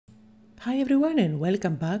Hi everyone and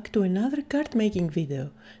welcome back to another card making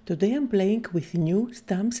video. Today I'm playing with new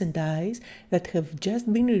stamps and dies that have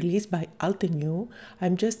just been released by Altenew.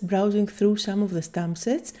 I'm just browsing through some of the stamp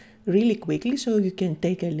sets really quickly so you can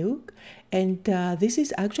take a look. And this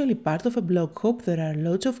is actually part of a blog hop. There are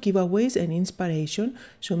lots of giveaways and inspiration,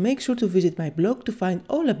 so make sure to visit my blog to find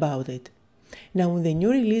all about it. Now in the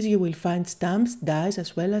new release you will find stamps, dies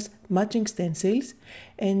as well as matching stencils,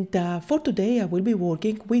 and for today I will be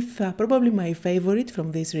working with probably my favorite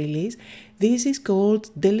from this release. This is called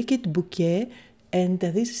Delicate Bouquet, and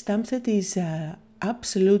this stamp set is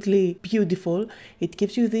absolutely beautiful. It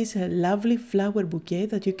gives you this lovely flower bouquet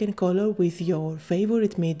that you can color with your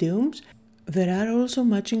favorite mediums. There are also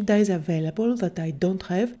matching dies available that I don't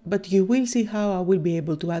have, but you will see how I will be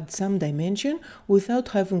able to add some dimension without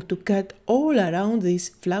having to cut all around this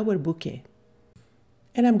flower bouquet.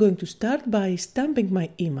 And I'm going to start by stamping my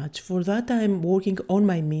image. For that I'm working on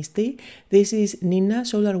my MISTI. This is Nina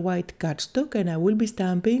Solar White cardstock and I will be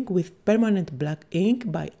stamping with permanent black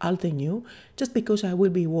ink by Altenew, just because I will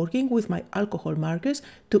be working with my alcohol markers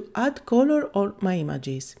to add color on my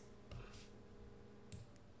images.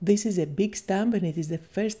 This is a big stamp and it is the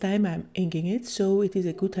first time I'm inking it, so it is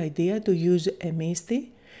a good idea to use a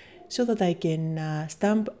MISTI so that I can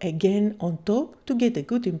stamp again on top to get a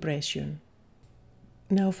good impression.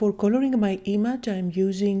 Now for coloring my image I'm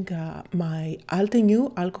using my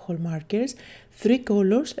Altenew alcohol markers, 3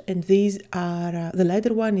 colors, and these are, the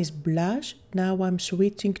lighter one is blush, now I'm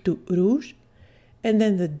switching to rouge, and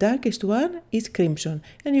then the darkest one is crimson,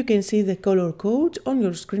 and you can see the color codes on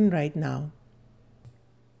your screen right now.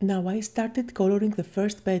 Now I started coloring the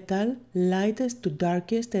first petal, lightest to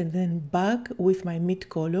darkest, and then back with my mid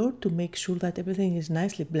color to make sure that everything is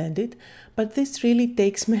nicely blended, but this really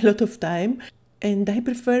takes me a lot of time and I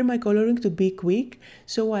prefer my coloring to be quick,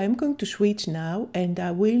 so I am going to switch now and I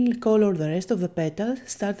will color the rest of the petals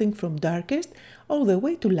starting from darkest all the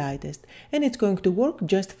way to lightest, and it's going to work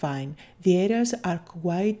just fine. The areas are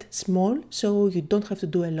quite small, so you don't have to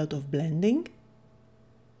do a lot of blending.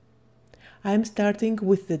 I'm starting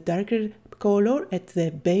with the darker color at the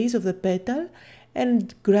base of the petal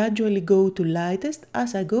and gradually go to lightest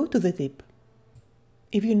as I go to the tip.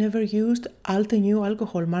 If you never used Altenew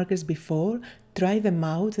alcohol markers before, try them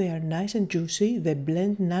out. They are nice and juicy, they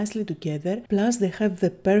blend nicely together, plus they have the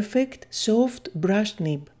perfect soft brush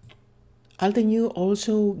nib. Altenew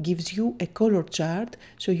also gives you a color chart,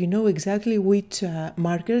 so you know exactly which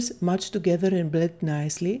markers match together and blend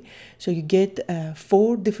nicely. So you get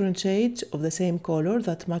 4 different shades of the same color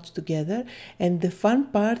that match together, and the fun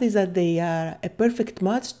part is that they are a perfect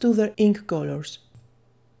match to their ink colors.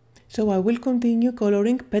 So I will continue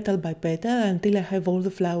coloring petal by petal until I have all the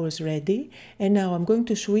flowers ready, and now I'm going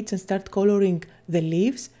to switch and start coloring the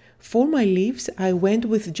leaves. For my leaves, I went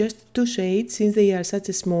with just 2 shades since they are such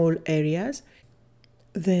small areas.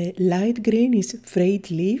 The light green is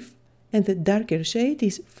frayed leaf and the darker shade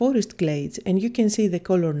is forest glades, and you can see the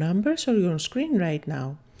color numbers on your screen right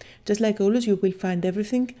now. Just like always, you will find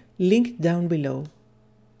everything linked down below.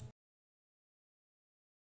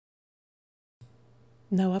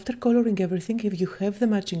 Now after coloring everything, if you have the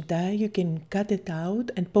matching die, you can cut it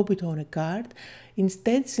out and pop it on a card.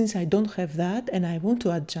 Instead, since I don't have that and I want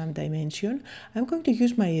to add some dimension, I'm going to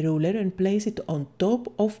use my ruler and place it on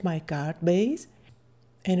top of my card base.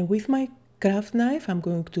 And with my craft knife, I'm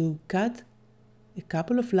going to cut a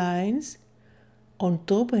couple of lines on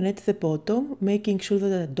top and at the bottom, making sure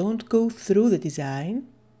that I don't go through the design.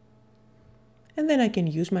 And then I can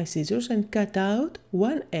use my scissors and cut out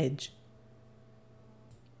one edge.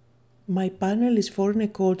 My panel is 4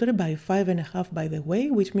 1/4 by 5 1/2 by the way,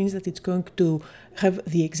 which means that it's going to have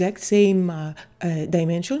the exact same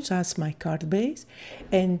dimensions as my card base.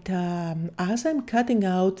 And as I'm cutting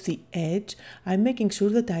out the edge, I'm making sure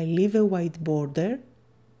that I leave a white border.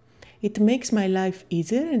 It makes my life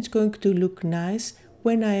easier and it's going to look nice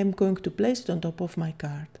when I am going to place it on top of my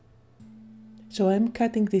card. So I'm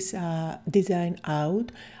cutting this design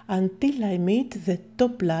out until I meet the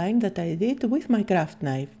top line that I did with my craft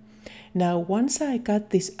knife. Now once I cut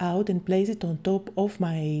this out and place it on top of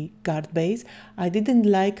my card base, I didn't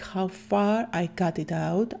like how far I cut it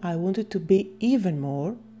out. I wanted to be even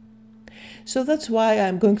more. So that's why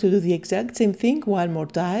I'm going to do the exact same thing one more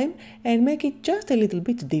time and make it just a little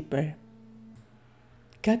bit deeper.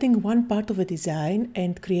 Cutting one part of a design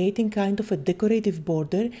and creating kind of a decorative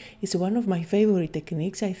border is one of my favorite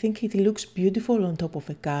techniques. I think it looks beautiful on top of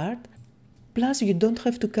a card. Plus you don't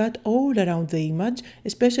have to cut all around the image,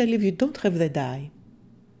 especially if you don't have the die.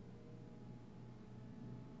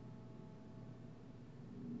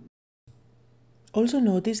 Also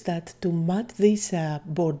notice that to mat this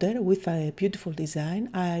border with a beautiful design,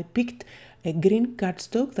 I picked a green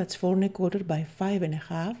cardstock that's 4 1/4 by 5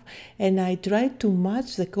 1/2, and I tried to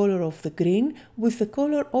match the color of the green with the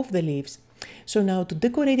color of the leaves. So now to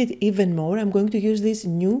decorate it even more, I'm going to use this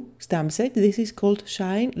new stamp set. This is called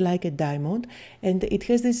Shine Like a Diamond, and it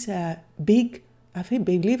has this big, I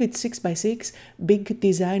believe it's 6 by 6 big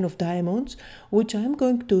design of diamonds, which I'm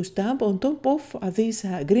going to stamp on top of this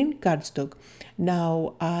green cardstock.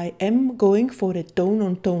 Now I am going for a tone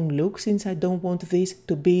on tone look, since I don't want this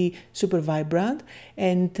to be super vibrant,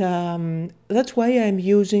 and that's why I'm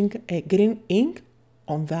using a green ink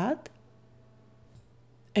on that.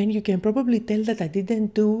 And you can probably tell that I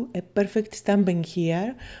didn't do a perfect stamping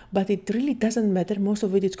here, but it really doesn't matter. Most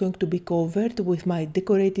of it is going to be covered with my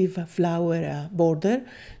decorative flower border,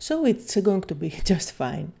 so it's going to be just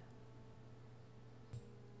fine.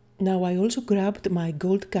 Now I also grabbed my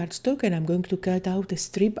gold cardstock and I'm going to cut out a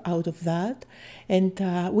strip out of that, and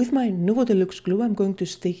with my Nuvo Deluxe glue I'm going to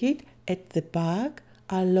stick it at the back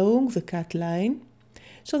along the cut line.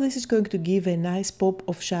 So this is going to give a nice pop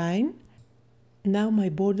of shine. Now my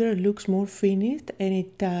border looks more finished and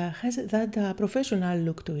it has that professional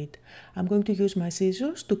look to it. I'm going to use my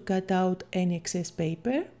scissors to cut out any excess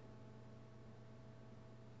paper.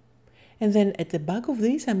 And then at the back of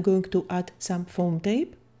this I'm going to add some foam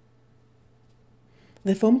tape.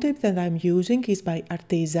 The foam tape that I'm using is by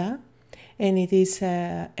ARTEZA and it is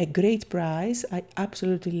a great price. I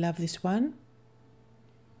absolutely love this one.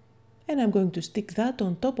 And I'm going to stick that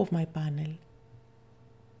on top of my panel.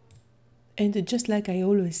 And just like I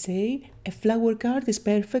always say, a flower card is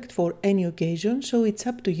perfect for any occasion, so it's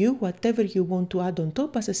up to you whatever you want to add on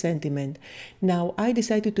top as a sentiment. Now I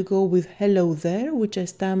decided to go with Hello There, which I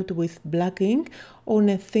stamped with black ink on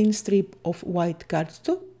a thin strip of white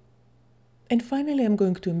cardstock. And finally I'm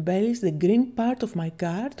going to embellish the green part of my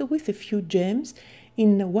card with a few gems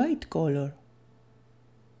in white color.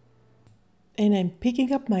 And I'm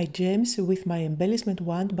picking up my gems with my embellishment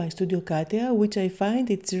wand by Studio Katia, which I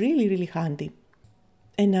find it's really handy.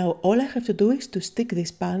 And now all I have to do is to stick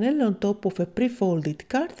this panel on top of a pre-folded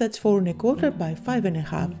card that's 4 1/4 by 5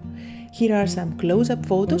 1/2. Here are some close-up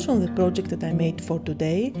photos on the project that I made for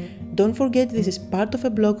today. Don't forget this is part of a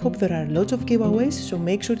blog hop, there are lots of giveaways, so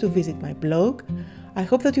make sure to visit my blog. I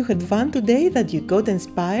hope that you had fun today, that you got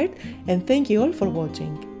inspired, and thank you all for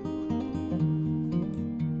watching.